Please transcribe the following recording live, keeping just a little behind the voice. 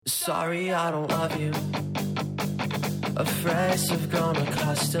Sorry, I don't love you. Afraid I've grown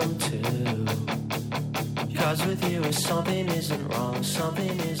accustomed to. Cause with you something isn't wrong,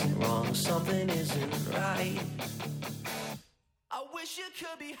 something isn't wrong, something isn't right. I wish you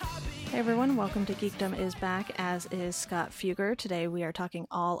could be happy. Hey everyone, welcome to Geekdom is Back, as is Scott Fugger. Today we are talking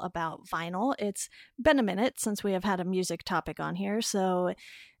all about vinyl. It's been a minute since we have had a music topic on here, so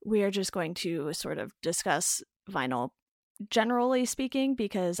we are just going to sort of discuss vinyl generally speaking,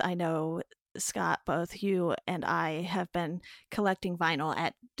 because I know, Scott, both you and I have been collecting vinyl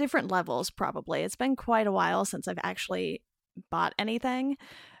at different levels probably. It's been quite a while since I've actually bought anything,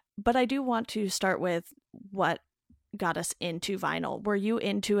 but I do want to start with what got us into vinyl. Were you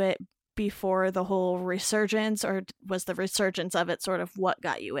into it before the whole resurgence, or was the resurgence of it sort of what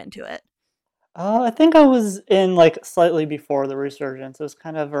got you into it? I think I was in slightly before the resurgence. It was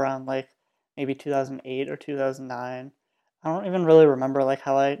kind of around maybe 2008 or 2009. I don't even really remember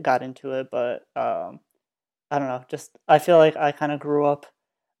how I got into it, but I don't know. Just I feel like I kind of grew up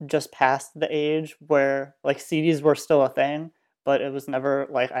just past the age where CDs were still a thing, but it was never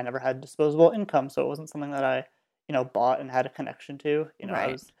I never had disposable income, so it wasn't something that I bought and had a connection to. I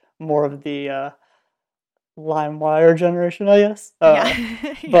Right. was more of the LimeWire generation, I guess. Yeah.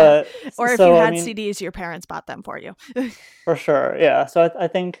 Yeah. But Or if so, you I had mean, CDs, your parents bought them for you. for sure, yeah. So I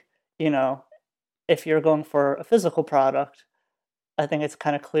think if you're going for a physical product, I think it's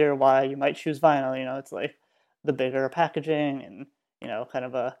kind of clear why you might choose vinyl. It's the bigger packaging and kind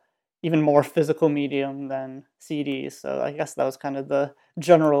of a even more physical medium than CDs. So I guess that was kind of the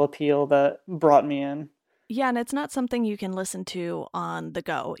general appeal that brought me in. Yeah, and it's not something you can listen to on the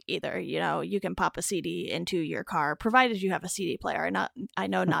go either. You can pop a CD into your car, provided you have a CD player. I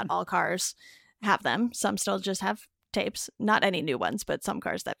know not all cars have them. Some still just have tapes, not any new ones, but some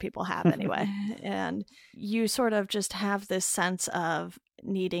cars that people have anyway. And you sort of just have this sense of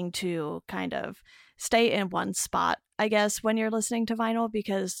needing to kind of stay in one spot, I guess, when you're listening to vinyl,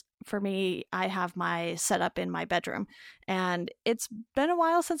 because for me, I have my setup in my bedroom, and it's been a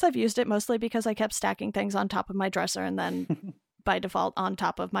while since I've used it, mostly because I kept stacking things on top of my dresser and then by default on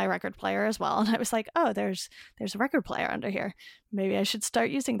top of my record player as well. And I was like, oh, there's a record player under here. Maybe I should start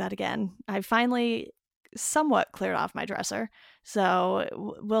using that again. I finally somewhat cleared off my dresser, so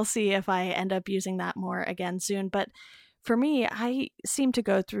we'll see if I end up using that more again soon. But for me, I seem to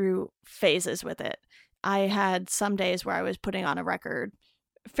go through phases with it. I had some days where I was putting on a record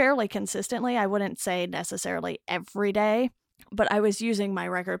fairly consistently. I wouldn't say necessarily every day, but I was using my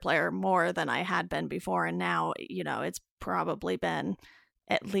record player more than I had been before. And now, it's probably been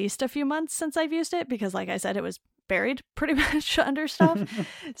at least a few months since I've used it, because like I said, it was buried pretty much under stuff.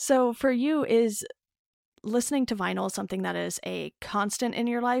 So for you, is listening to vinyl something that is a constant in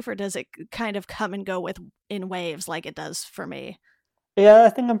your life, or does it kind of come and go in waves like it does for me? Yeah, I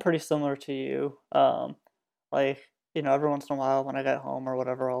think I'm pretty similar to you. Every once in a while when I get home or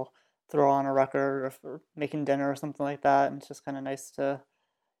whatever, I'll throw on a record, or if we're making dinner or something like that, and it's just kind of nice to,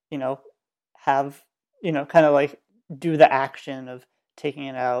 have, kind of do the action of taking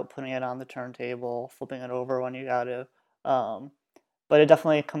it out, putting it on the turntable, flipping it over when you got to. But it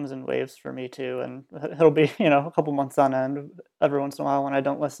definitely comes in waves for me too, and it'll be, a couple months on end every once in a while when I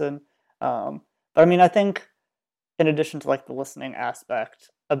don't listen. But I mean, I think in addition to the listening aspect,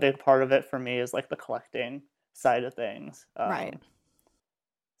 a big part of it for me is the collecting side of things. Right.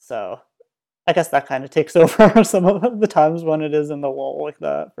 So I guess that kind of takes over some of the times when it is in the lull like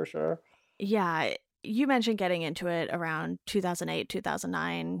that, for sure. Yeah, you mentioned getting into it around 2008,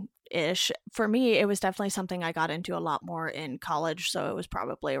 2009-ish. For me, it was definitely something I got into a lot more in college, so it was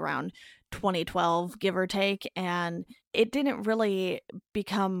probably around 2012, give or take, and it didn't really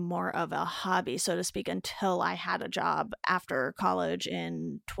become more of a hobby, so to speak, until I had a job after college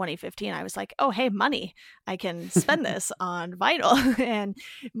in 2015. I was like, oh, hey, money, I can spend this on vinyl. And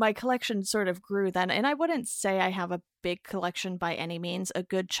my collection sort of grew then. And I wouldn't say I have a big collection by any means. A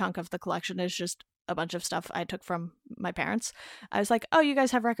good chunk of the collection is just a bunch of stuff I took from my parents. I was like, oh, you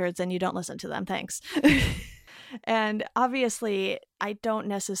guys have records and you don't listen to them, thanks. And obviously, I don't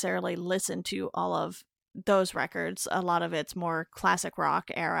necessarily listen to all of those records. A lot of it's more classic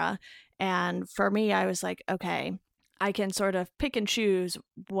rock era. And for me, I was like, okay, I can sort of pick and choose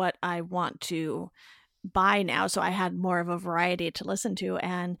what I want to buy now. So I had more of a variety to listen to.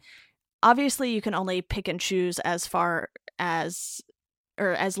 And obviously, you can only pick and choose as far as,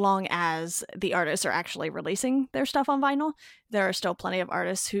 or as long as the artists are actually releasing their stuff on vinyl. There are still plenty of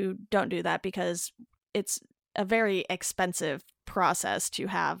artists who don't do that because it's a very expensive process to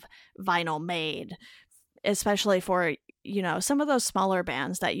have vinyl made, especially for some of those smaller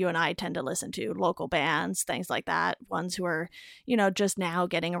bands that you and I tend to listen to, local bands, things like that, ones who are, just now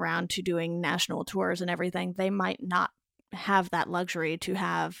getting around to doing national tours and everything, they might not have that luxury to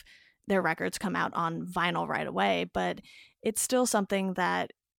have their records come out on vinyl right away. But it's still something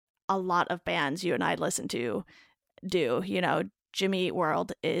that a lot of bands you and I listen to do. Jimmy Eat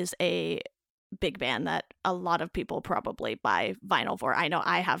World is a big band that a lot of people probably buy vinyl for. I know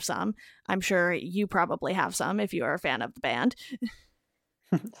I have some. I'm sure you probably have some if you are a fan of the band.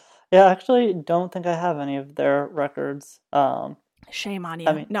 Yeah, I actually don't think I have any of their records. Shame on you.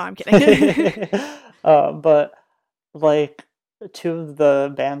 I mean, no, I'm kidding. But like two of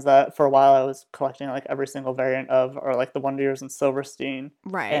the bands that for a while I was collecting like every single variant of are like the Wonder Years and Silverstein,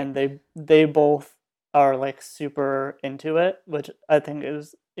 Right. and they both are like super into it, which I think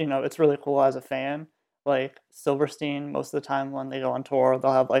is it's really cool as a fan. Like Silverstein, most of the time when they go on tour,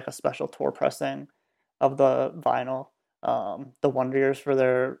 they'll have like a special tour pressing of the vinyl. The Wonder Years, for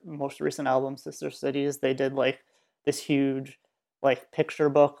their most recent album, Sister Cities, they did like this huge like picture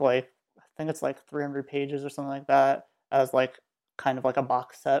book, like I think it's like 300 pages or something like that, as like kind of like a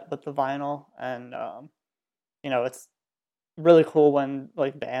box set with the vinyl. And it's really cool when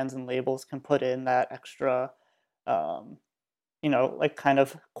like bands and labels can put in that extra like kind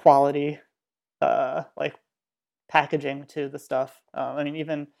of quality like packaging to the stuff. I mean,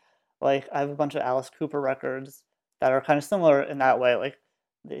 even like I have a bunch of Alice Cooper records that are kind of similar in that way. Like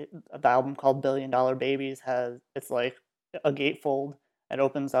the album called Billion Dollar Babies it's like a gatefold. It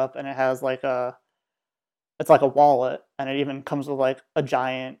opens up and it has like it's like a wallet, and it even comes with like a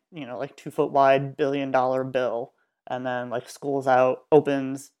giant, like 2 foot wide $1 billion bill. And then like School's Out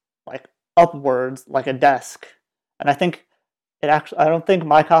opens like upwards like a desk. And I think I don't think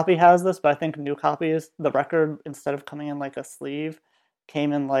my copy has this, but I think new copies, the record, instead of coming in like a sleeve,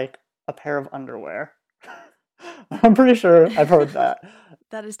 came in like a pair of underwear. I'm pretty sure I've heard that.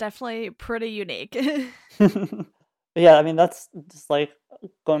 That is definitely pretty unique. But yeah, I mean, that's just like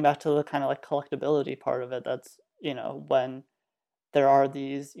going back to the kind of like collectability part of it. That's, when there are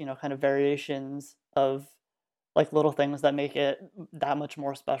these, kind of variations of like little things that make it that much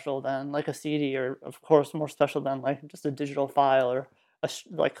more special than like a CD, or of course more special than like just a digital file or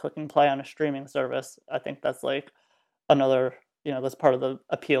like click and play on a streaming service. I think that's like another, that's part of the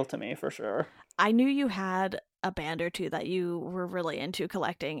appeal to me for sure. I knew you had a band or two that you were really into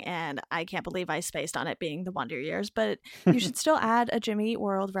collecting, and I can't believe I spaced on it being the Wonder Years, but you should still add a Jimmy Eat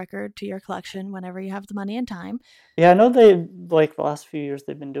World record to your collection whenever you have the money and time. Yeah, I know they, like the last few years,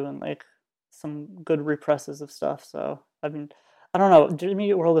 they've been doing like some good represses of stuff. So, I mean, I don't know. Jimmy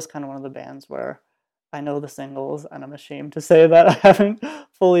Eat World is kind of one of the bands where I know the singles, and I'm ashamed to say that I haven't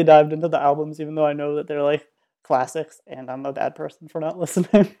fully dived into the albums, even though I know that they're like classics, and I'm a bad person for not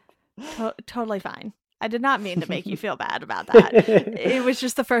listening. Totally fine. I did not mean to make you feel bad about that. It was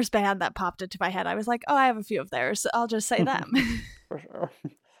just the first band that popped into my head. I was like, oh, I have a few of theirs. I'll just say them. For sure.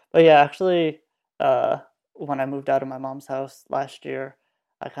 But yeah, actually, when I moved out of my mom's house last year,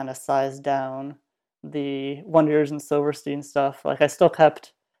 I kind of sized down the Wonder Years and Silverstein stuff. Like I still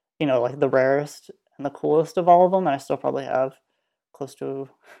kept, like the rarest and the coolest of all of them, and I still probably have close to,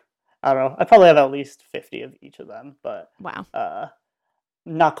 I don't know, I probably have at least 50 of each of them, but wow.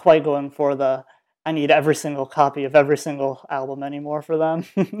 Not quite going for I need every single copy of every single album anymore for them.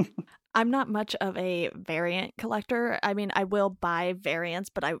 I'm not much of a variant collector. I mean, I will buy variants,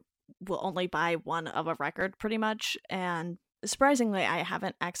 but I will only buy one of a record pretty much. And surprisingly, I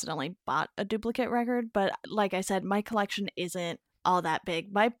haven't accidentally bought a duplicate record. But like I said, my collection isn't all that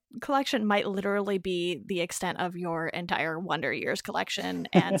big. My collection might literally be the extent of your entire Wonder Years collection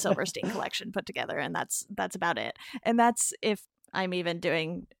and Silverstein collection put together. And that's about it. And that's if I'm even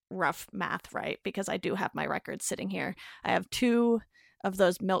doing rough math right, because I do have my records sitting here. I have 2 of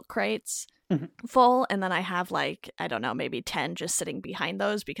those milk crates full, and then I have like, I don't know, maybe 10 just sitting behind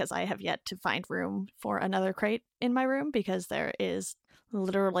those, because I have yet to find room for another crate in my room, because there is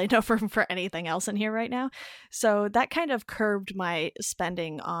literally no room for anything else in here right now. So that kind of curbed my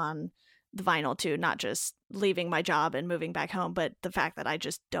spending on the vinyl too, not just leaving my job and moving back home, but the fact that I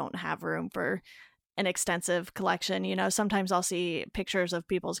just don't have room for an extensive collection. Sometimes I'll see pictures of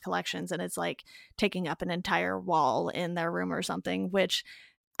people's collections and it's like taking up an entire wall in their room or something, which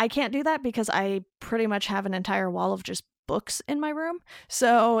I can't do that because I pretty much have an entire wall of just books in my room.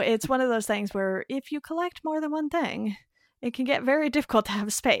 So it's one of those things where if you collect more than one thing, it can get very difficult to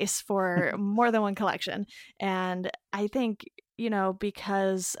have space for more than one collection. And I think,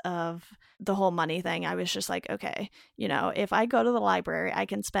 because of the whole money thing, I was just like, okay, if I go to the library, I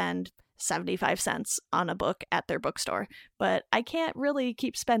can spend 75 cents on a book at their bookstore, but I can't really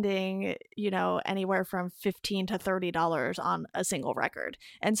keep spending, anywhere from $15 to $30 on a single record.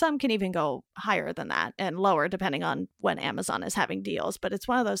 And some can even go higher than that and lower depending on when Amazon is having deals. But it's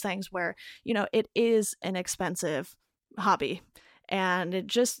one of those things where, it is an expensive hobby. And it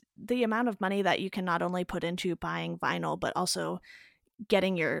just the amount of money that you can not only put into buying vinyl, but also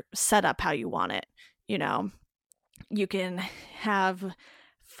getting your setup how you want it. You can have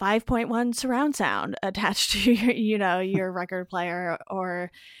 5.1 surround sound attached to your record player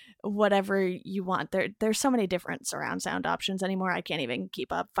or whatever you want. There's so many different surround sound options anymore. I can't even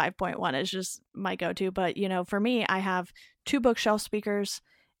keep up. 5.1 is just my go-to. But, for me, I have 2 bookshelf speakers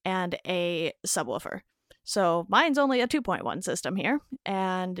and a subwoofer. So mine's only a 2.1 system here.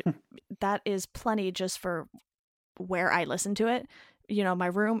 And that is plenty just for where I listen to it. My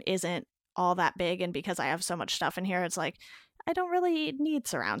room isn't all that big. And because I have so much stuff in here, it's like, I don't really need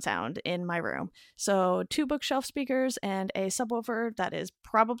surround sound in my room. So 2 bookshelf speakers and a subwoofer that is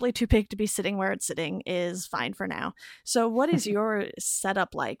probably too big to be sitting where it's sitting is fine for now. So what is your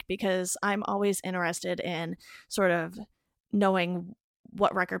setup like? Because I'm always interested in sort of knowing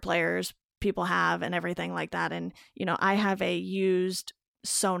what record players people have and everything like that. And, I have a used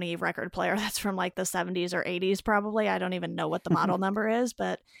Sony record player that's from like the 70s or 80s probably. I don't even know what the model number is,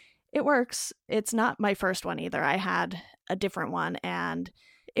 but it works. It's not my first one either. I had a different one and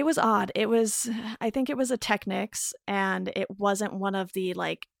it was odd. I think it was a Technics, and it wasn't one of the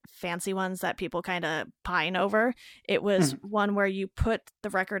like fancy ones that people kind of pine over. It was one where you put the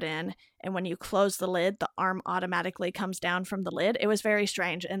record in, and when you close the lid, the arm automatically comes down from the lid. It was very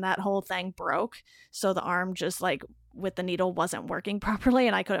strange, and that whole thing broke. So the arm just like with the needle wasn't working properly,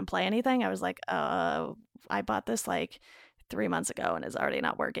 and I couldn't play anything. I was like, I bought this like 3 months ago and is already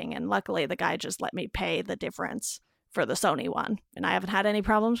not working. And luckily the guy just let me pay the difference for the Sony one, and I haven't had any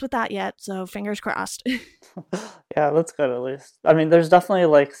problems with that yet, so fingers crossed. Yeah, that's good at least. I mean, there's definitely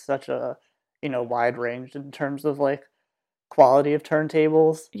like such a wide range in terms of like quality of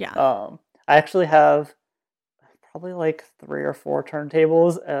turntables. Yeah. I actually have probably like 3 or 4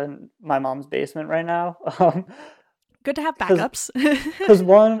 turntables in my mom's basement right now. Good to have backups. Because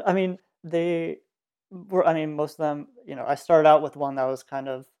one, I mean, most of them, I started out with one that was kind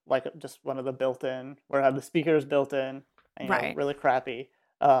of like just one of the built-in, where I had the speakers built in, and, right, really crappy.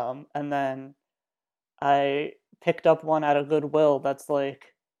 And then I picked up one at a Goodwill that's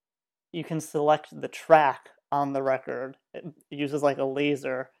like, you can select the track on the record. It uses like a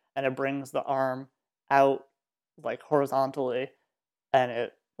laser, and it brings the arm out like horizontally, and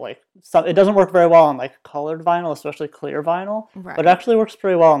it doesn't work very well on like colored vinyl, especially clear vinyl, right. but it actually works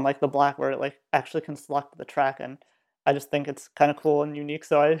pretty well on like the black, where it like actually can select the track, and I just think it's kind of cool and unique.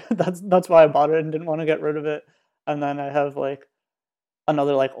 So that's why I bought it and didn't want to get rid of it. And then I have like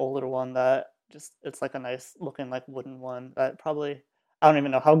another like older one that it's like a nice looking like wooden one that probably, I don't even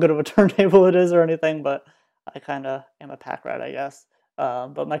know how good of a turntable it is or anything, but I kind of am a pack rat, I guess.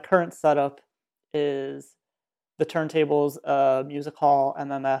 But my current setup is the turntables, Music Hall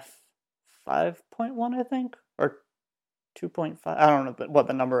MMF 5.1, I think, or 2.5. I don't know what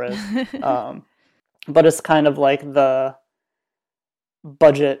the number is. But it's kind of like the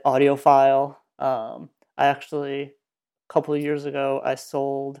budget audiophile. I actually, a couple of years ago, I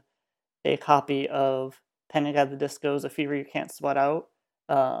sold a copy of Panic at the Disco's A Fever You Can't Sweat Out.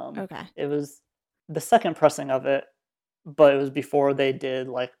 Okay. It was the second pressing of it, but it was before they did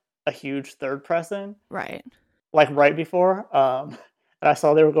like a huge third pressing. Right. Like right before. And I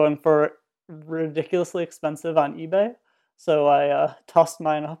saw they were going for ridiculously expensive on eBay. So I tossed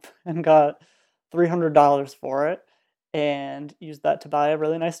mine up and got $300 for it, and used that to buy a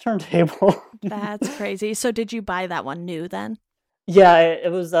really nice turntable. That's crazy. So did you buy that one new then? Yeah,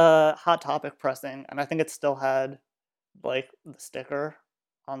 it was a Hot Topic pressing, and I think it still had like the sticker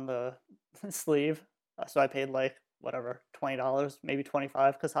on the sleeve. So I paid like whatever, $20, maybe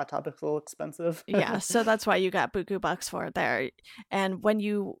 $25, because Hot Topic's a little expensive. Yeah, so that's why you got buku bucks for it there. And when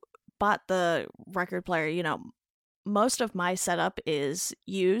you bought the record player, most of my setup is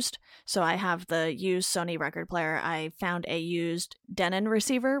used. So I have the used Sony record player. I found a used Denon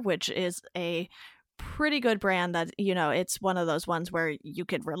receiver, which is a pretty good brand that, it's one of those ones where you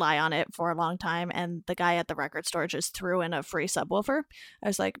could rely on it for a long time. And the guy at the record store just threw in a free subwoofer. I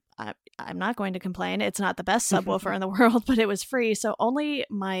was like, I'm not going to complain. It's not the best subwoofer in the world, but it was free. So only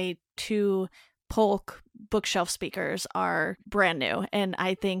my 2 Polk bookshelf speakers are brand new. And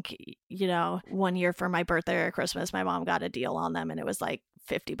I think, 1 year for my birthday or Christmas, my mom got a deal on them, and it was like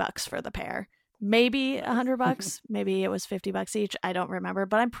 $50 for the pair. maybe $100, maybe it was $50 each. I don't remember,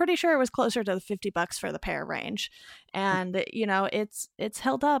 but I'm pretty sure it was closer to the $50 for the pair range. And it's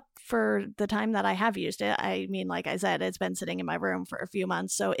held up for the time that I have used it. I mean, like I said, it's been sitting in my room for a few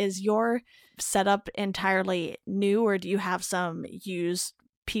months. So is your setup entirely new, or do you have some used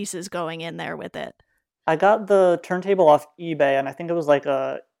pieces going in there with it? I got the turntable off eBay, and I think it was like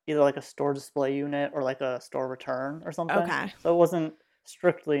either like a store display unit or like a store return or something. Okay. So it wasn't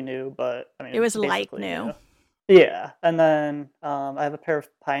strictly new, but I mean, it was like basically new. Yeah, and then I have a pair of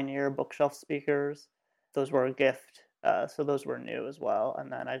Pioneer bookshelf speakers. Those were a gift, so those were new as well.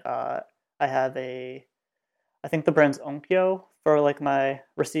 And then I have I think the brand's Onkyo for like my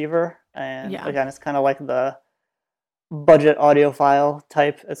receiver, and again, it's kind of like the budget audiophile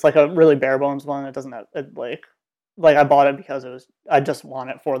type. It's like a really bare bones one. It doesn't have like I bought it because I just want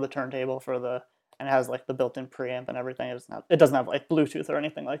it for the turntable and it has like the built-in preamp and everything. It doesn't have like Bluetooth or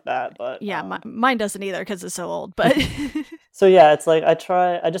anything like that. But mine doesn't either because it's so old. But so yeah, it's like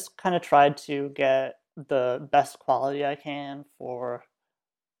I just kind of tried to get the best quality I can for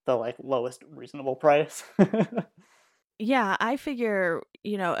the like lowest reasonable price. Yeah, I figure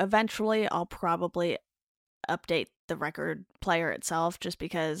eventually I'll probably update the record player itself, just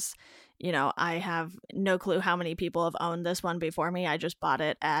because I have no clue how many people have owned this one before me. I just bought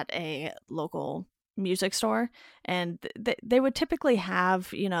it at a local music store, and they would typically have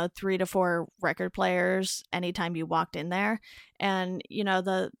 3 to 4 record players anytime you walked in there, and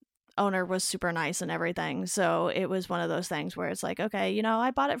the owner was super nice and everything. So it was one of those things where it's like, okay,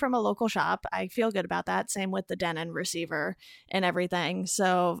 I bought it from a local shop. I feel good about that. Same with the Denon receiver and everything.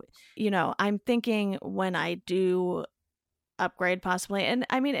 So, I'm thinking when I do upgrade possibly, and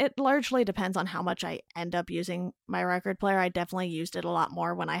I mean, it largely depends on how much I end up using my record player. I definitely used it a lot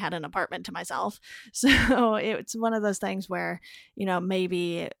more when I had an apartment to myself. So it's one of those things where,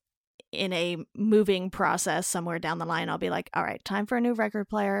 maybe in a moving process somewhere down the line, I'll be like, all right, time for a new record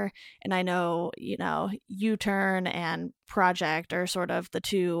player. And I know, U-Turn and Project are sort of the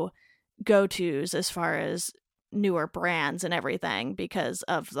two go-tos as far as newer brands and everything, because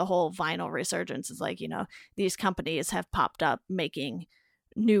of the whole vinyl resurgence. It's like, these companies have popped up making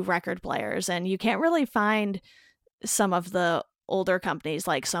new record players, and you can't really find some of the older companies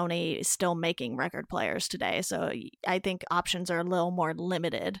like Sony still making record players today. So I think options are a little more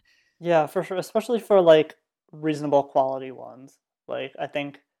limited. Yeah, for sure, especially for like reasonable quality ones. Like I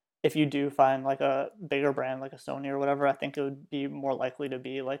think if you do find like a bigger brand like a Sony or whatever, I think it would be more likely to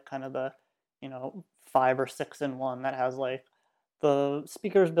be like kind of the 5 or 6 in one that has like the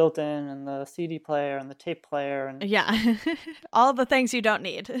speakers built in and the CD player and the tape player and all the things you don't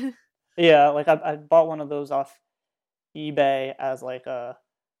need. Yeah, like I bought one of those off eBay as like a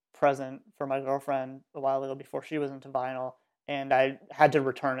present for my girlfriend a while ago before she was into vinyl, and I had to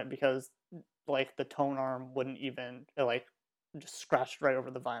return it because like the tone arm wouldn't even, it like just scratched right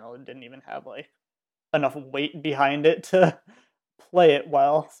over the vinyl. It didn't even have like enough weight behind it to play it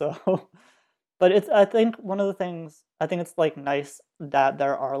well. So but I think one of the things, I think it's like nice that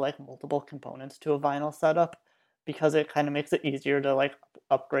there are like multiple components to a vinyl setup, because it kind of makes it easier to like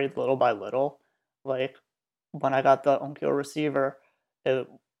upgrade little by little. Like when I got the Onkyo receiver, it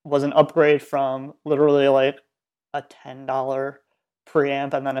was an upgrade from literally like a $10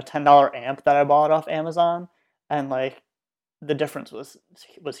 preamp and then a $10 amp that I bought off Amazon, and like the difference was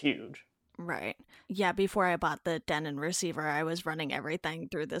huge. Right. Yeah, before I bought the Denon receiver, I was running everything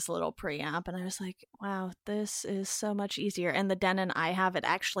through this little preamp, and I was like, wow, this is so much easier. And the Denon I have, it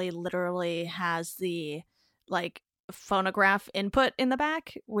actually literally has the like phonograph input in the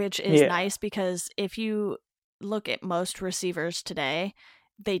back, which is nice, because if you look at most receivers today,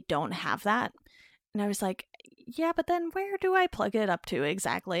 they don't have that. And I was like, yeah, but then where do I plug it up to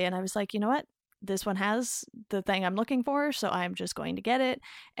exactly? And I was like, you know what? This one has the thing I'm looking for, so I'm just going to get it.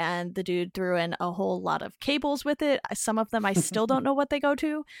 And the dude threw in a whole lot of cables with it. Some of them I still don't know what they go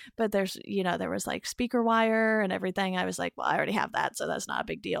to, but there was like speaker wire and everything. I was like, well, I already have that, so that's not a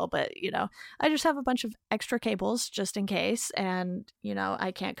big deal. But, I just have a bunch of extra cables just in case. And,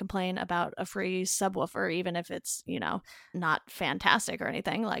 I can't complain about a free subwoofer, even if it's, not fantastic or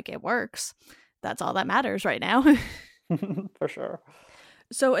anything. Like, it works. That's all that matters right now. For sure.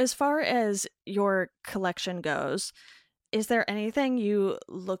 So as far as your collection goes, is there anything you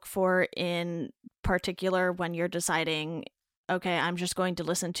look for in particular when you're deciding, okay, I'm just going to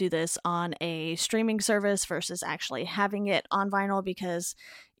listen to this on a streaming service versus actually having it on vinyl? Because,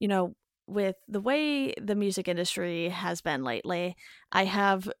 with the way the music industry has been lately, I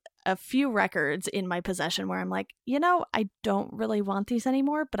have a few records in my possession where I'm like, I don't really want these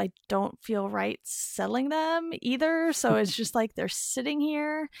anymore, but I don't feel right selling them either. So it's just like they're sitting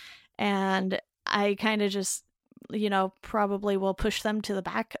here, and I kind of just, probably will push them to the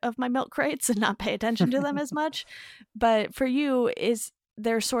back of my milk crates and not pay attention to them as much. But for you, is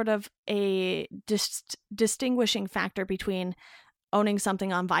there sort of a distinguishing factor between owning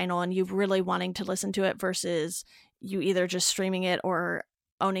something on vinyl and you really wanting to listen to it versus you either just streaming it or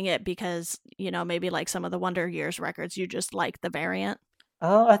owning it because, maybe like some of the Wonder Years records, you just like the variant?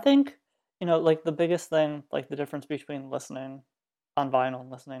 I think, like the biggest thing, like the difference between listening on vinyl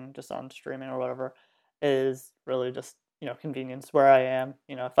and listening just on streaming or whatever is really just, convenience where I am.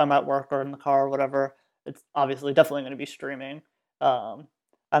 If I'm at work or in the car or whatever, it's obviously definitely going to be streaming. Um,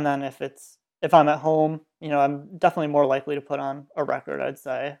 and then if I'm at home, I'm definitely more likely to put on a record, I'd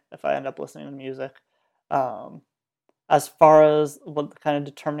say, if I end up listening to music. Um, as far as what the kind of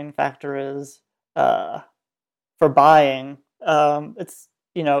determining factor is uh, for buying, it's,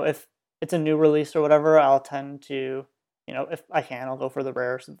 if it's a new release or whatever, I'll tend to, if I can, I'll go for the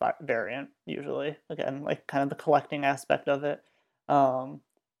rarest variant usually. Again, like kind of the collecting aspect of it. Um,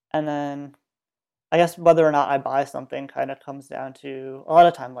 and then I guess whether or not I buy something kind of comes down to a lot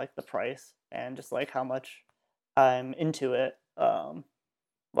of time like the price and just like how much I'm into it.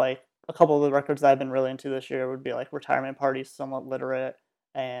 Like a couple of the records that I've been really into this year would be like Retirement Party, Somewhat Literate,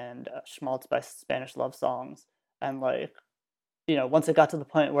 and Schmaltz by Spanish Love Songs. And like, once it got to the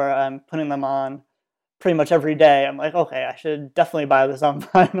point where I'm putting them on pretty much every day, I'm like, okay, I should definitely buy this on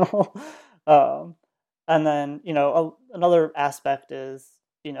vinyl. um, and then, another aspect is,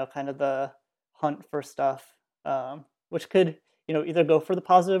 kind of the hunt for stuff, which could, either go for the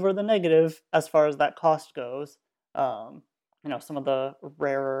positive or the negative as far as that cost goes. Um, some of the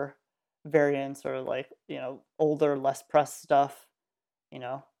rarer variants or like, older, less pressed stuff, you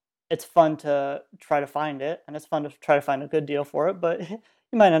know, it's fun to try to find it and it's fun to try to find a good deal for it, but you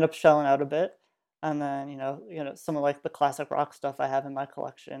might end up shelling out a bit. And then, some of like the classic rock stuff I have in my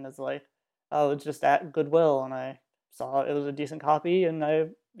collection is like, oh, it's just at Goodwill and I saw it was a decent copy and I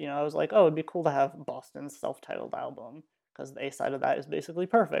was like, oh, it'd be cool to have Boston's self-titled album because the A side of that is basically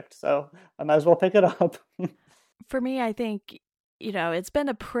perfect. So I might as well pick it up. For me, I think, it's been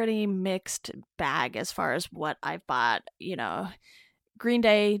a pretty mixed bag as far as what I've bought. Green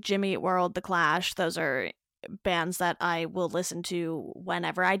Day, Jimmy Eat World, The Clash, those are bands that I will listen to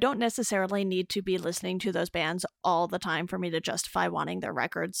whenever. I don't necessarily need to be listening to those bands all the time for me to justify wanting their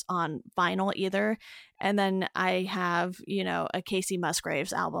records on vinyl either. And then I have, a Casey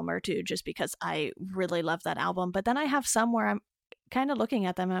Musgraves album or two just because I really love that album. But then I have some where I'm kind of looking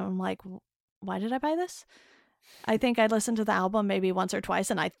at them and I'm like, why did I buy this? I think I listened to the album maybe once or twice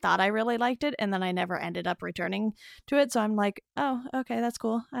and I thought I really liked it and then I never ended up returning to it. So I'm like, oh, okay, that's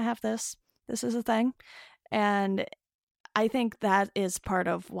cool. I have this. This is a thing. And I think that is part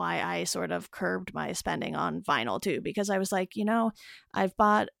of why I sort of curbed my spending on vinyl too, because I was like, I've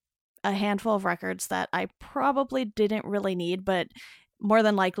bought a handful of records that I probably didn't really need, but more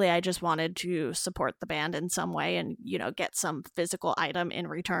than likely I just wanted to support the band in some way and, get some physical item in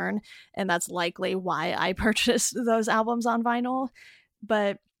return. And that's likely why I purchased those albums on vinyl.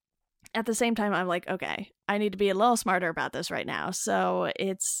 But at the same time, I'm like, okay, I need to be a little smarter about this right now. So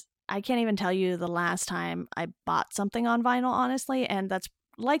I can't even tell you the last time I bought something on vinyl, honestly. And that's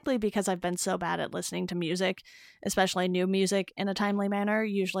likely because I've been so bad at listening to music, especially new music, in a timely manner.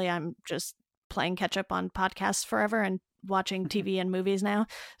 Usually I'm just playing catch up on podcasts forever and watching TV and movies now.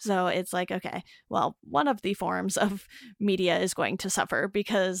 So it's like, okay, well, one of the forms of media is going to suffer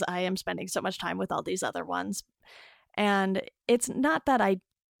because I am spending so much time with all these other ones. And it's not that I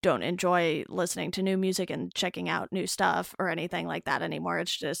don't enjoy listening to new music and checking out new stuff or anything like that anymore.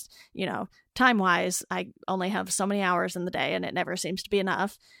 It's just, time wise, I only have so many hours in the day and it never seems to be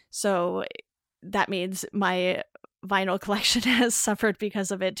enough. So that means my vinyl collection has suffered because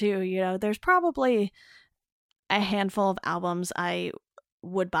of it too. There's probably a handful of albums I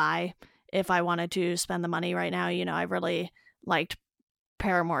would buy if I wanted to spend the money right now. I really liked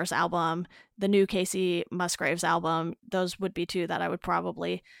Paramore's album, the new Casey Musgraves album. Those would be two that I would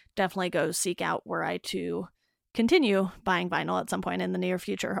probably definitely go seek out were I to continue buying vinyl at some point in the near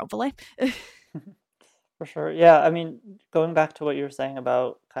future, hopefully. For sure. Yeah, I mean, going back to what you were saying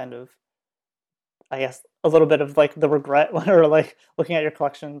about kind of, I guess, a little bit of like the regret or like looking at your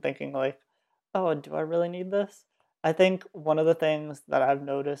collection thinking like, oh, do I really need this? I think one of the things that I've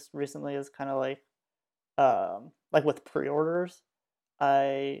noticed recently is kind of like with pre-orders.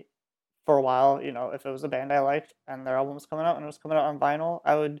 I For a while, if it was a band I liked and their album was coming out and it was coming out on vinyl,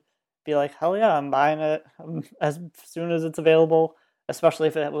 I would be like, hell yeah, I'm buying it as soon as it's available. Especially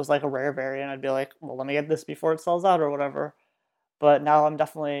if it was like a rare variant, I'd be like, well, let me get this before it sells out or whatever. But now I'm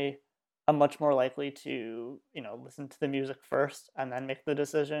much more likely to, listen to the music first and then make the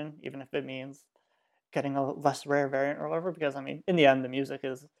decision, even if it means getting a less rare variant or whatever, because I mean, in the end, the music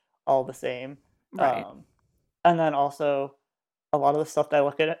is all the same. Right. And then also, a lot of the stuff that I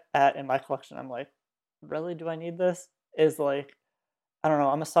look at in my collection, I'm like, really, do I need this? Is like, I don't know,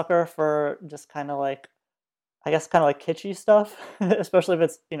 I'm a sucker for just kind of like, I guess, kind of like kitschy stuff, especially if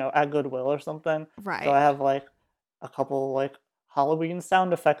it's, at Goodwill or something. So Right. I have like a couple like Halloween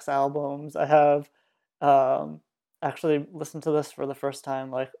sound effects albums. I have actually listened to this for the first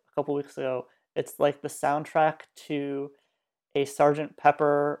time like a couple weeks ago. It's like the soundtrack to a Sergeant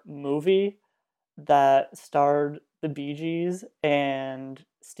Pepper movie that starred the Bee Gees and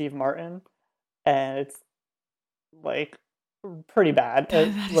Steve Martin, and it's like pretty bad. That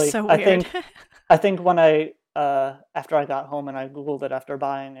is Like so I weird. think I think when I after I got home and I googled it after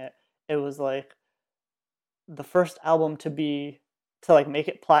buying it, it was like the first album to like make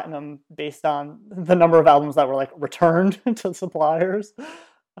it platinum based on the number of albums that were like returned to suppliers.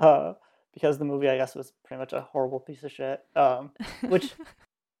 Uh, because the movie, I guess, was pretty much a horrible piece of shit. Which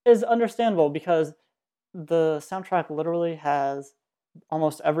is understandable because the soundtrack literally has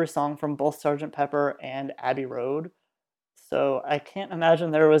almost every song from both Sergeant Pepper and Abbey Road. So I can't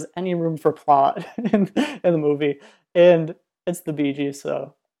imagine there was any room for plot in the movie. And it's the Bee Gees,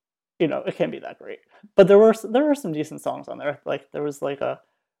 so it can't be that great. But there were some decent songs on there. Like there was like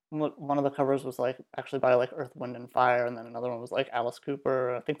one of the covers was like actually by like Earth, Wind and Fire, and then another one was like Alice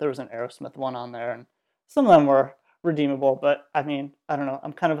Cooper. I think there was an Aerosmith one on there, and some of them were redeemable. But I mean, I don't know.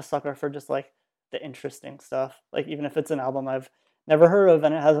 I'm kind of a sucker for just like the interesting stuff. Like even if it's an album I've never heard of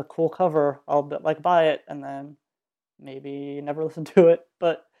and it has a cool cover, I'll like buy it and then maybe never listen to it.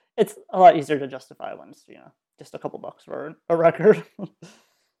 But it's a lot easier to justify when it's just a couple bucks for a record.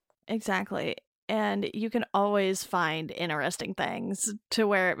 Exactly. And you can always find interesting things to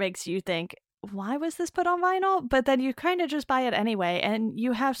where it makes you think, why was this put on vinyl? But then you kind of just buy it anyway. And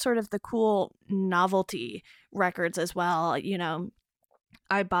you have sort of the cool novelty records as well.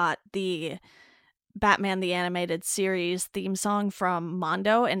 I bought the Batman the Animated Series theme song from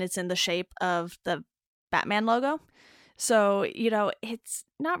Mondo, and it's in the shape of the Batman logo. So, it's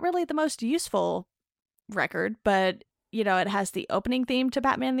not really the most useful record, but it has the opening theme to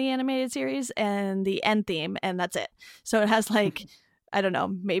Batman the Animated Series and the end theme, and that's it. So it has like, I don't know,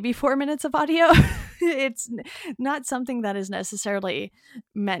 maybe 4 minutes of audio. It's not something that is necessarily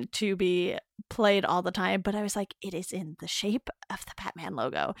meant to be played all the time, but I was like, it is in the shape of the Batman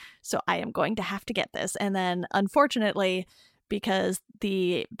logo, so I am going to have to get this. And then unfortunately, because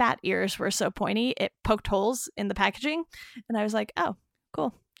the bat ears were so pointy, it poked holes in the packaging, and I was like, oh,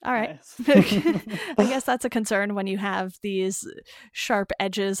 cool. All right. Nice. I guess that's a concern when you have these sharp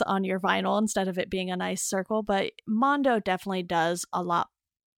edges on your vinyl instead of it being a nice circle. But Mondo definitely does a lot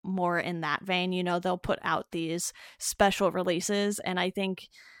more in that vein. They'll put out these special releases, and I think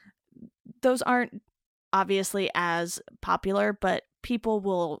those aren't obviously as popular, but people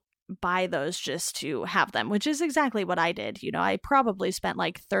will buy those just to have them, which is exactly what I did. I probably spent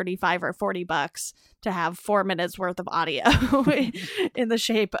like 35 or 40 bucks to have 4 minutes worth of audio in the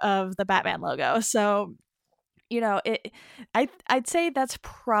shape of the Batman logo. So, I'd say that's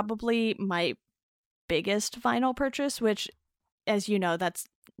probably my biggest vinyl purchase, which, as you know, that's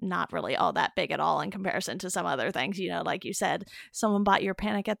not really all that big at all in comparison to some other things. Like you said, someone bought your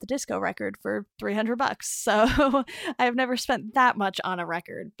Panic at the Disco record for $300. So I've never spent that much on a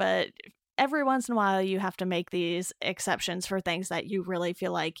record, but every once in a while you have to make these exceptions for things that you really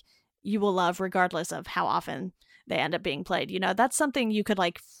feel like you will love regardless of how often they end up being played. That's something you could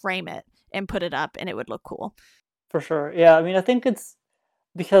like frame it and put it up and it would look cool. For sure. Yeah, I mean, I think it's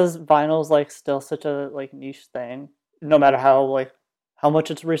because vinyl's like still such a like niche thing. No matter how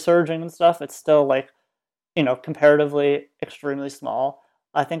much it's resurging and stuff, it's still like, comparatively extremely small.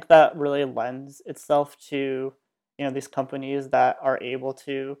 I think that really lends itself to, these companies that are able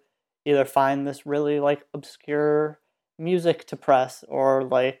to either find this really like obscure music to press, or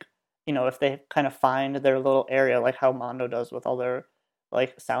like, if they kind of find their little area, like how Mondo does with all their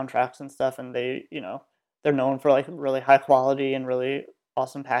like soundtracks and stuff, and they're known for like really high quality and really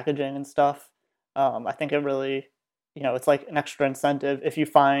awesome packaging and stuff. I think it really, it's like an extra incentive if you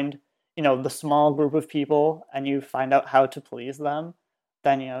find, the small group of people and you find out how to please them,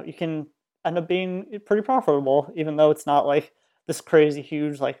 then, you can end up being pretty profitable, even though it's not like this crazy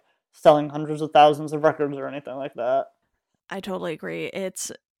huge, like selling hundreds of thousands of records or anything like that. I totally agree.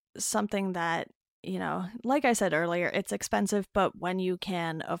 It's something that, like I said earlier, it's expensive, but when you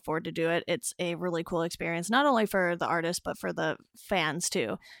can afford to do it, it's a really cool experience, not only for the artist, but for the fans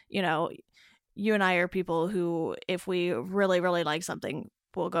too. You and I are people who, if we really, really like something,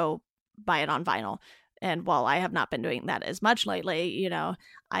 we'll go buy it on vinyl. And while I have not been doing that as much lately, you know,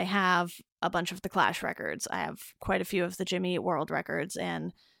 I have a bunch of the Clash records. I have quite a few of the Jimmy Eat World records,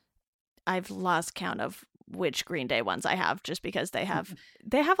 and I've lost count of which Green Day ones I have, just because they have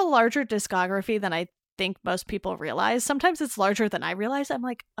a larger discography than I think most people realize. Sometimes it's larger than I realize. I'm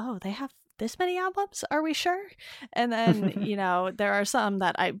like, oh, they have this many albums? Are we sure? And then, you know, there are some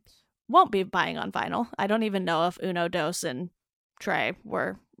that I won't be buying on vinyl. I don't even know if Uno, Dos, and Trey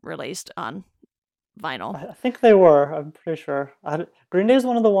were released on vinyl. I think they were. I'm pretty sure. Green Day is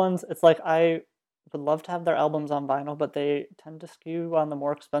one of the ones. It's like I would love to have their albums on vinyl, but they tend to skew on the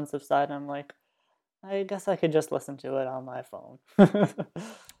more expensive side. And I'm like, I guess I could just listen to it on my phone.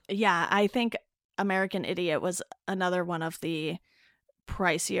 Yeah, I think American Idiot was another one of the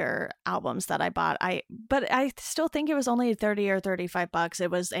pricier albums that I bought. But I still think it was only 30 or $35.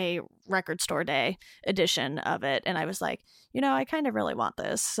 It was a record store day edition of it, and I was like, you know, I kind of really want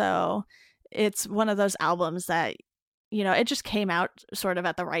this. So it's one of those albums that, you know, it just came out sort of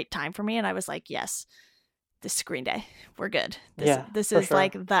at the right time for me, and I was like, yes, this is Green Day. We're good. This is sure.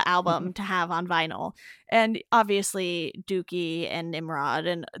 Like the album to have on vinyl. And obviously Dookie and Nimrod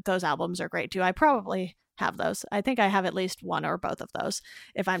and those albums are great too. I probably have those. I think I have at least one or both of those,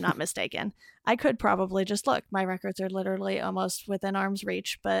 if I'm not mistaken. I could probably just look. My records are literally almost within arm's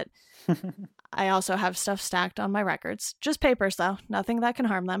reach, but I also have stuff stacked on my records. Just papers though. Nothing that can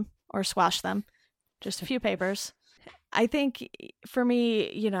harm them or squash them. Just a few papers. I think for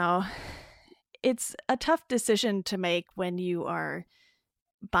me, you know, it's a tough decision to make when you are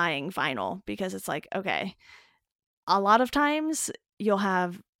buying vinyl, because it's like, okay, a lot of times you'll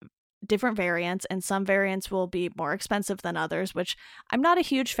have different variants, and some variants will be more expensive than others, which I'm not a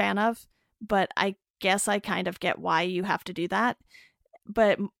huge fan of, but I guess I kind of get why you have to do that.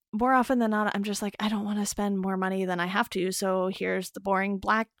 But more often than not, I'm just like, I don't want to spend more money than I have to, so here's the boring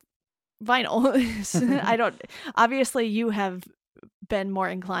black vinyl. Obviously you have been more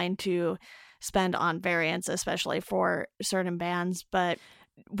inclined to spend on variants, especially for certain bands, but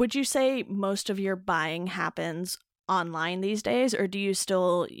would you say most of your buying happens online these days, or do you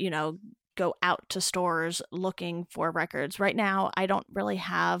still, you know, go out to stores looking for records? Right now, I don't really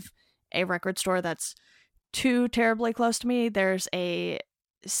have a record store that's too terribly close to me. There's a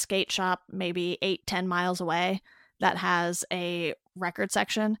skate shop maybe 8-10 miles away that has a record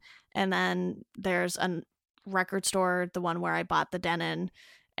section, and then there's a record store, the one where I bought the Denon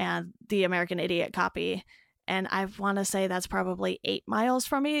and the American Idiot copy, and I want to say that's probably 8 miles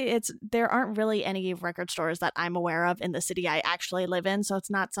from me. There aren't really any record stores that I'm aware of in the city I actually live in, so it's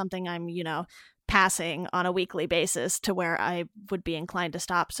not something I'm, you know, passing on a weekly basis to where I would be inclined to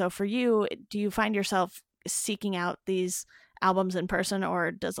stop. So for you, do you find yourself seeking out these albums in person,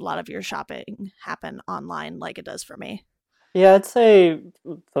 or does a lot of your shopping happen online like it does for me? Yeah, I'd say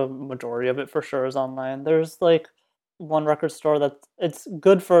the majority of it for sure is online. There's like one record store it's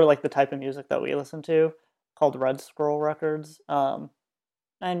good for like the type of music that we listen to, called Red Squirrel Records. And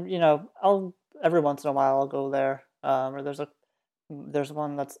you know, every once in a while I'll go there. Or there's another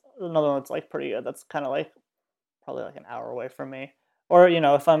one that's like pretty good. That's kind of like probably like an hour away from me. Or you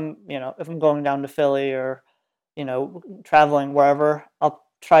know, if I'm going down to Philly, or you know, traveling wherever, I'll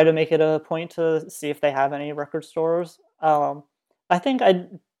try to make it a point to see if they have any record stores. I think I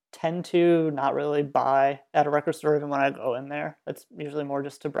tend to not really buy at a record store even when I go in there. It's usually more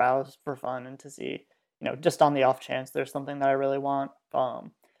just to browse for fun and to see, you know, just on the off chance there's something that I really want.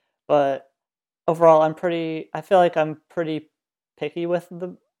 But overall, I feel like I'm pretty picky with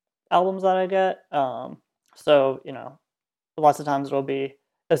the albums that I get. So, you know, lots of times it'll be,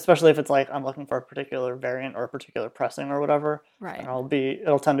 especially if it's like I'm looking for a particular variant or a particular pressing or whatever. Right. And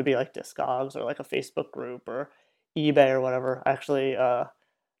it'll tend to be like Discogs or like a Facebook group or eBay or whatever. I actually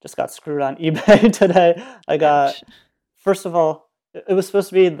just got screwed on eBay today. I got, first of all, it was supposed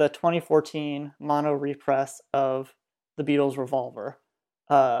to be the 2014 mono repress of the Beatles' Revolver.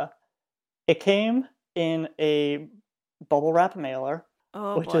 It came in a bubble wrap mailer,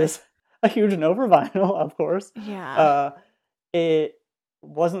 which is a huge no for vinyl, of course. Yeah. It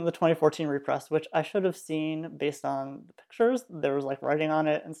wasn't the 2014 repress, which I should have seen based on the pictures. There was like writing on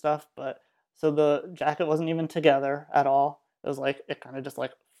it and stuff, but so the jacket wasn't even together at all. It was like, it kind of just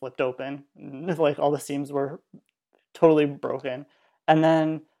like flipped open, and like all the seams were totally broken. And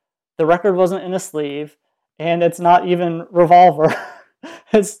then the record wasn't in a sleeve, and it's not even Revolver.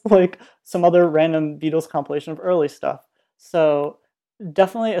 It's like some other random Beatles compilation of early stuff. So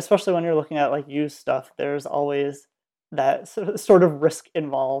definitely, especially when you're looking at like used stuff, there's always that sort of risk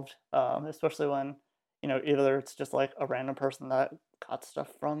involved, especially when, you know, either it's just like a random person that got stuff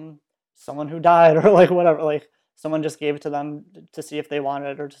from someone who died, or like whatever, like someone just gave it to them to see if they wanted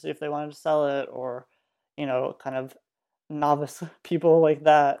it, or to see if they wanted to sell it, or kind of novice people like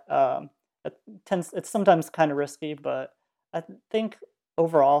that, it's sometimes kind of risky, but I think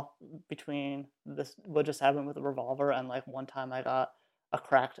overall, between this what just happened with the Revolver and like one time I got a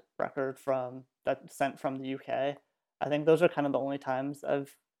cracked record from that sent from the UK, I think those are kind of the only times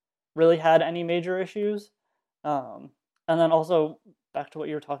I've really had any major issues. Um, and then also back to what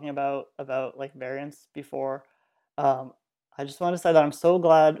you were talking about like variants before. Um, I just want to say that I'm so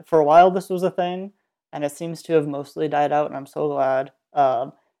glad for a while this was a thing, and it seems to have mostly died out. And I'm so glad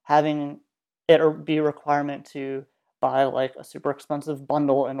having it be a requirement to buy like a super expensive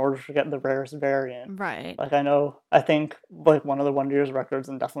bundle in order to get the rarest variant. Right. Like I think like one of the Wonder Years records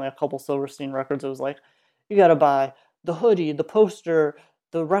and definitely a couple Silverstein records, it was like you got to buy the hoodie, the poster,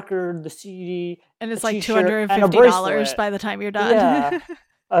 the record, the CD, And a it's like T-shirt, and a $250 bracelet. by the time you're done. Yeah,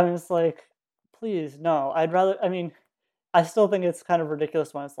 I was like, please no. I'd rather. I mean, I still think it's kind of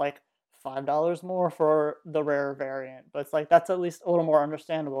ridiculous when it's like $5 more for the rare variant, but it's like that's at least a little more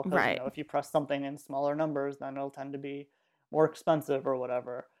understandable because Right. if you press something in smaller numbers, then it'll tend to be more expensive or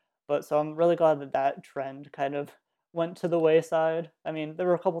whatever. But so I'm really glad that that trend kind of went to the wayside. I mean, there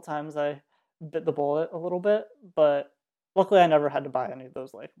were a couple times I bit the bullet a little bit, but luckily I never had to buy any of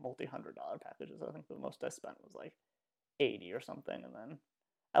those like multi-$100 packages. I think the most I spent was like 80 or something, and then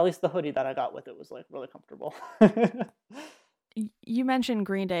at least the hoodie that I got with it was like really comfortable. You mentioned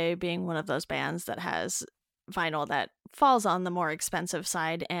Green Day being one of those bands that has vinyl that falls on the more expensive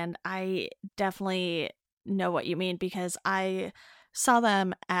side, and I definitely know what you mean because I saw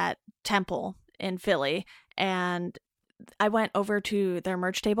them at Temple in Philly, and I went over to their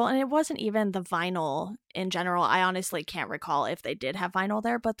merch table, and it wasn't even the vinyl in general. I honestly can't recall if they did have vinyl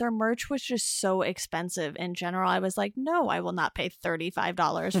there, but their merch was just so expensive in general. I was like, no, I will not pay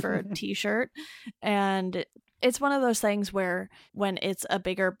 $35 for a t-shirt. And it's one of those things where when it's a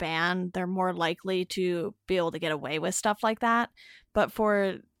bigger band, they're more likely to be able to get away with stuff like that. But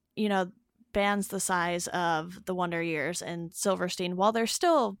for, bands the size of the Wonder Years and Silverstein, while they're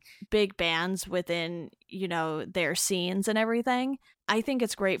still big bands within, their scenes and everything, I think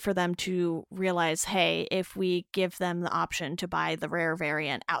it's great for them to realize, hey, if we give them the option to buy the rare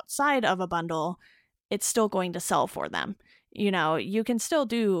variant outside of a bundle, it's still going to sell for them. You can still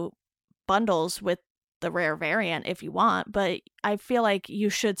do bundles with the rare variant if you want, but I feel like you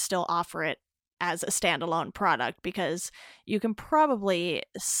should still offer it as a standalone product because you can probably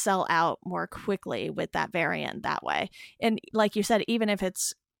sell out more quickly with that variant that way. And like you said, even if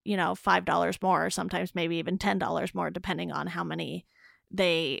it's, $5 more, or sometimes maybe even $10 more, depending on how many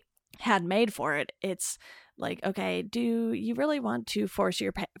they had made for it, it's like, okay, do you really want to force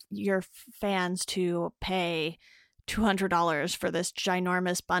your fans to pay $200 for this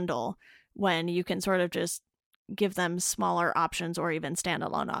ginormous bundle when you can sort of just give them smaller options or even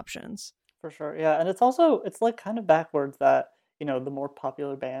standalone options? For sure, yeah, and it's like kind of backwards that the more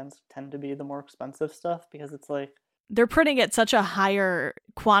popular bands tend to be the more expensive stuff because it's like they're printing at such a higher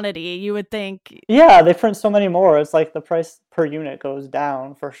quantity. You would think, yeah, they print so many more. It's like the price per unit goes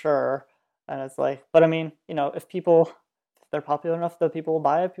down for sure, and it's like, but I mean, if they're popular enough that people will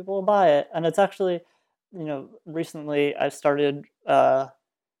buy it, people will buy it, and it's actually, recently I started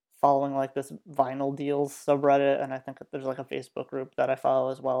following like this vinyl deals subreddit, and I think there's like a Facebook group that I follow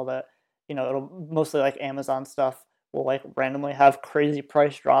as well that it'll mostly like Amazon stuff will like randomly have crazy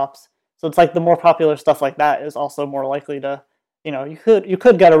price drops. So it's like the more popular stuff like that is also more likely to, you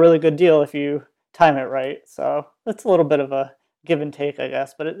could get a really good deal if you time it right. So it's a little bit of a give and take, I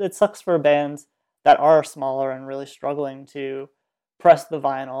guess. But it sucks for bands that are smaller and really struggling to press the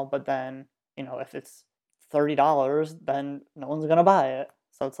vinyl. But then, if it's $30, then no one's gonna buy it.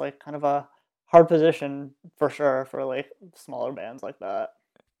 So it's like kind of a hard position for sure for like smaller bands like that.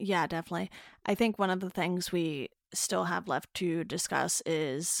 Yeah, definitely. I think one of the things we still have left to discuss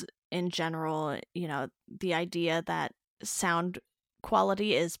is, in general, the idea that sound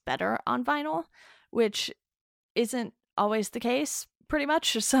quality is better on vinyl, which isn't always the case, pretty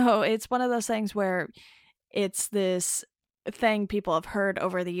much. So it's one of those things where it's this thing people have heard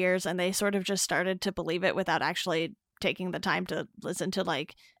over the years and they sort of just started to believe it without actually taking the time to listen to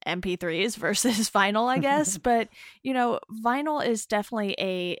like MP3s versus vinyl, I guess. But, vinyl is definitely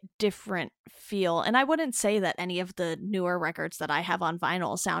a different feel. And I wouldn't say that any of the newer records that I have on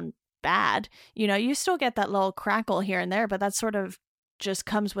vinyl sound bad. You still get that little crackle here and there, but that's sort of just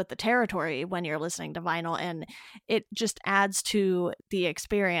comes with the territory when you're listening to vinyl, and it just adds to the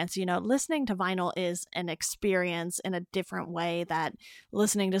experience. Listening to vinyl is an experience in a different way that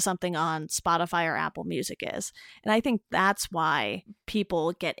listening to something on Spotify or Apple Music is. And I think that's why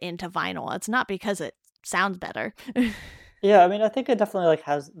people get into vinyl. It's not because it sounds better. Yeah, I mean, I think it definitely like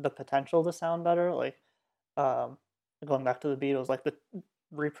has the potential to sound better. Like um, going back to the Beatles, like the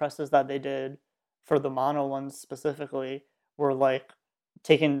represses that they did for the mono ones specifically were like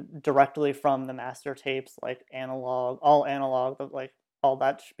taken directly from the master tapes, like analog, all analog, but like all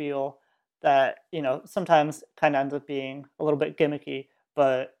that spiel that, sometimes kind of ends up being a little bit gimmicky,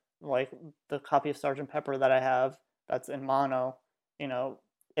 but like the copy of Sergeant Pepper that I have that's in mono, you know,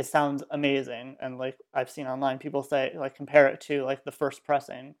 it sounds amazing. And like I've seen online people say, like, compare it to like the first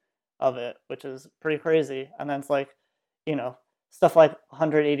pressing of it, which is pretty crazy. And then it's like, you know, stuff like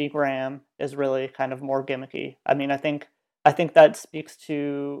 180 gram is really kind of more gimmicky. I mean, I think that speaks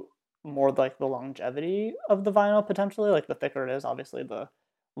to more like the longevity of the vinyl potentially. Like the thicker it is, obviously, the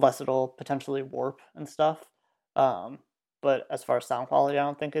less it'll potentially warp and stuff. Um, but as far as sound quality, I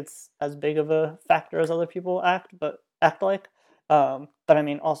don't think it's as big of a factor as other people act like. But I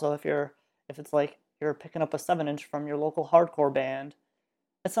mean, also if it's like you're picking up a 7-inch from your local hardcore band,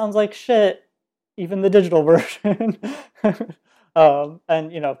 it sounds like shit, even the digital version.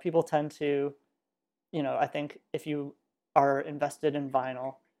 And people tend to, I think if you are invested in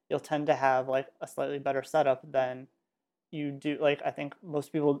vinyl, you'll tend to have like a slightly better setup than you do. Like I think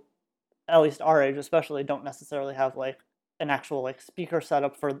most people, at least our age especially, don't necessarily have like an actual like speaker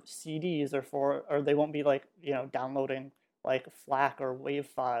setup for CDs or they won't be like, downloading like FLAC or WAV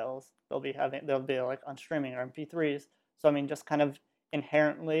files. They'll be like on streaming or MP3s. So I mean, just kind of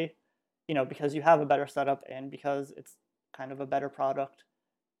inherently, because you have a better setup and because it's kind of a better product,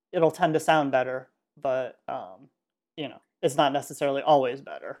 it'll tend to sound better, but it's not necessarily always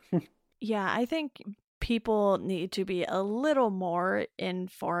better. Yeah, I think people need to be a little more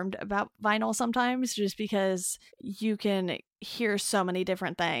informed about vinyl sometimes, just because you can hear so many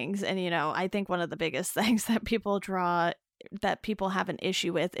different things. And, I think one of the biggest things that people have an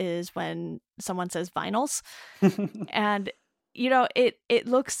issue with is when someone says vinyls. And, it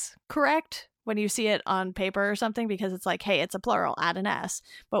looks correct when you see it on paper or something, because it's like, hey, it's a plural, add an S.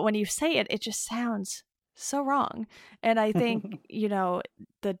 But when you say it, it just sounds so wrong. And I think,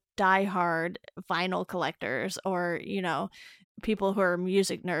 the diehard vinyl collectors, or, people who are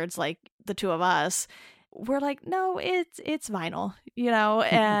music nerds like the two of us, we're like, no, it's vinyl,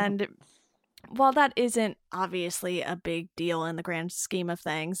 and while that isn't obviously a big deal in the grand scheme of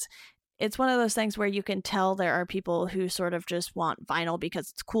things, it's one of those things where you can tell there are people who sort of just want vinyl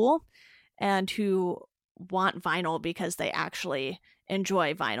because it's cool, and who want vinyl because they actually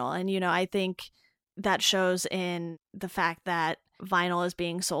enjoy vinyl. And, I think that shows in the fact that vinyl is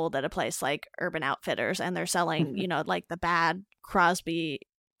being sold at a place like Urban Outfitters, and they're selling, like the bad Crosby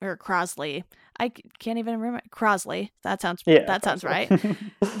or Crosley. I can't even remember. Crosley. That sounds right.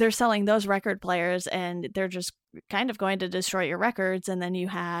 They're selling those record players, and they're just kind of going to destroy your records. And then you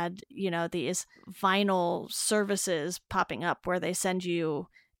had, these vinyl services popping up where they send you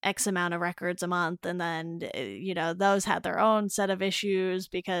X amount of records a month, and then those had their own set of issues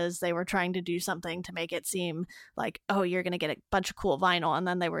because they were trying to do something to make it seem like, oh, you're going to get a bunch of cool vinyl, and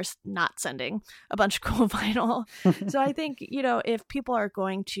then they were not sending a bunch of cool vinyl. So I think, if people are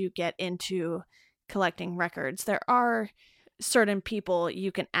going to get into collecting records, there are certain people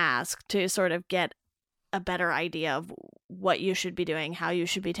you can ask to sort of get a better idea of what you should be doing, how you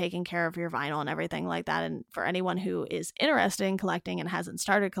should be taking care of your vinyl and everything like that. And for anyone who is interested in collecting and hasn't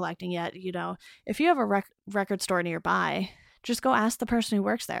started collecting yet, if you have a record store nearby, just go ask the person who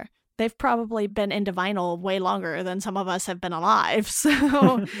works there. They've probably been into vinyl way longer than some of us have been alive.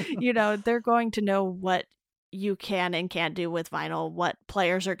 So, they're going to know what you can and can't do with vinyl, what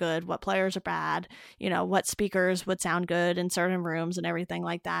players are good, what players are bad, what speakers would sound good in certain rooms and everything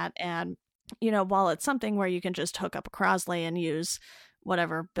like that. And while it's something where you can just hook up a Crosley and use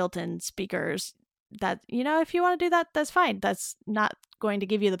whatever built-in speakers, that, if you want to do that, that's fine. That's not going to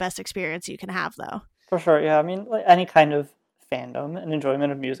give you the best experience you can have, though. For sure, yeah. I mean, like, any kind of fandom and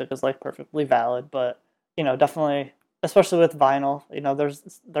enjoyment of music is like perfectly valid, but definitely, especially with vinyl,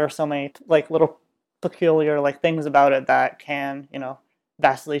 there are so many like little peculiar like things about it that can,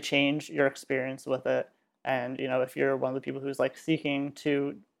 vastly change your experience with it. And if you're one of the people who's like seeking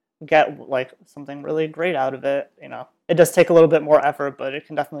to get like something really great out of it, it does take a little bit more effort, but it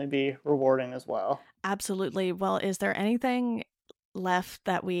can definitely be rewarding as well. Absolutely. Well, is there anything left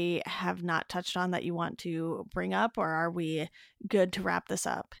that we have not touched on that you want to bring up, or are we good to wrap this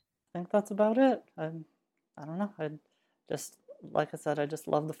up? I think that's about it. I don't know. Like I said, I just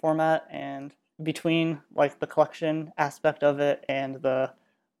love the format, and between like the collection aspect of it and the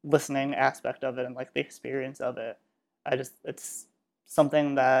listening aspect of it and like the experience of it, it's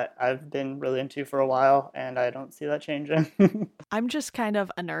something that I've been really into for a while, and I don't see that changing. I'm just kind of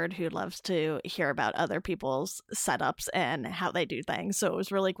a nerd who loves to hear about other people's setups and how they do things. So it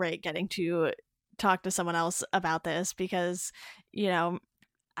was really great getting to talk to someone else about this because,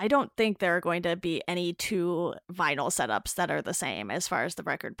 I don't think there are going to be any two vinyl setups that are the same as far as the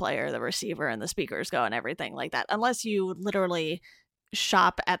record player, the receiver, and the speakers go and everything like that, unless you literally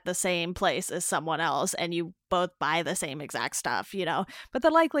shop at the same place as someone else and you both buy the same exact stuff, But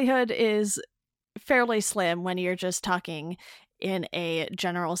the likelihood is fairly slim when you're just talking in a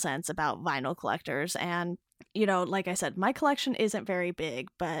general sense about vinyl collectors. And, like I said, my collection isn't very big,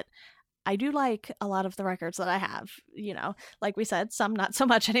 but I do like a lot of the records that I have, like we said, some not so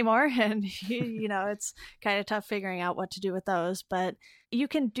much anymore. And, it's kind of tough figuring out what to do with those, but you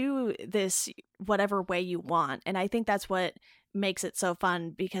can do this whatever way you want. And I think that's what makes it so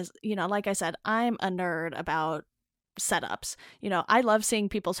fun because, like I said, I'm a nerd about setups. I love seeing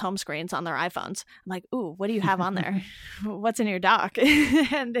people's home screens on their iPhones. I'm like, ooh, what do you have on there? What's in your dock?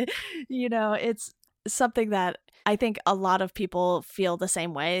 And, it's something that I think a lot of people feel the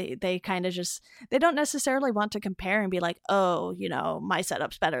same way. They kind of they don't necessarily want to compare and be like, oh, my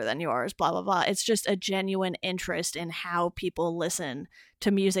setup's better than yours, blah, blah, blah. It's just a genuine interest in how people listen to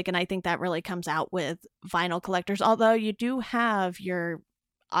music. And I think that really comes out with vinyl collectors, although you do have your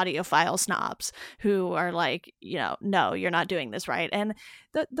audiophile snobs who are like, no, you're not doing this right. And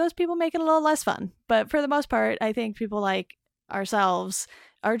those people make it a little less fun. But for the most part, I think people like ourselves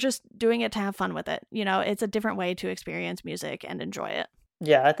are just doing it to have fun with it. It's a different way to experience music and enjoy it.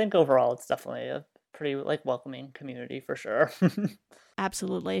 Yeah, I think overall it's definitely a pretty welcoming community for sure.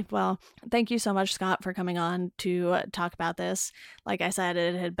 Absolutely. Well, thank you so much, Scott, for coming on to talk about this. Like I said,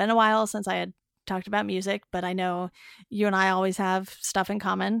 it had been a while since I had talked about music, but I know you and I always have stuff in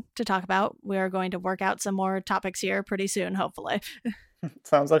common to talk about. We are going to work out some more topics here pretty soon, hopefully.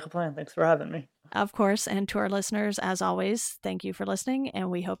 Sounds like a plan. Thanks for having me. Of course. And to our listeners, as always, thank you for listening, and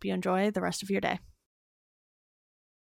we hope you enjoy the rest of your day.